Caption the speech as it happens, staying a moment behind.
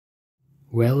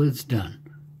Well, it's done.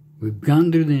 We've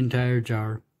gone through the entire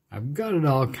jar. I've got it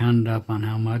all counted up on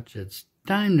how much. It's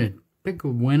time to pick a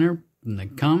winner in the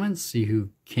comments, see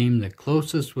who came the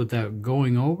closest without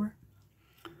going over.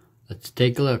 Let's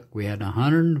take a look. We had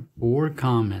 104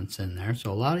 comments in there,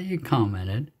 so a lot of you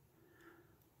commented.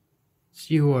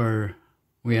 See who are...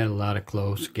 We had a lot of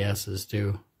close guesses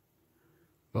too.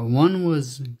 But one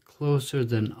was closer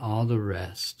than all the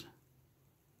rest.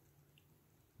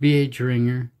 BH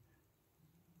Ringer,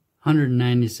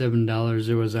 $197.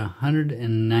 There was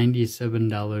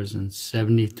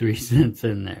 $197.73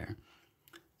 in there.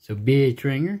 So BH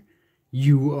Ringer,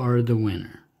 you are the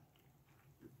winner.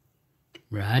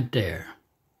 Right there.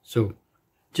 So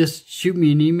just shoot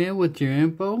me an email with your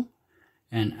info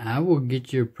and I will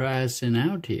get your prize sent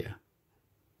out to you.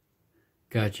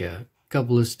 Got you a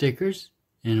couple of stickers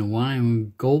and a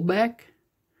wine gold back.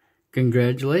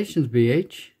 Congratulations,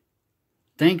 BH.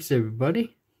 Thanks,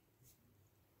 everybody.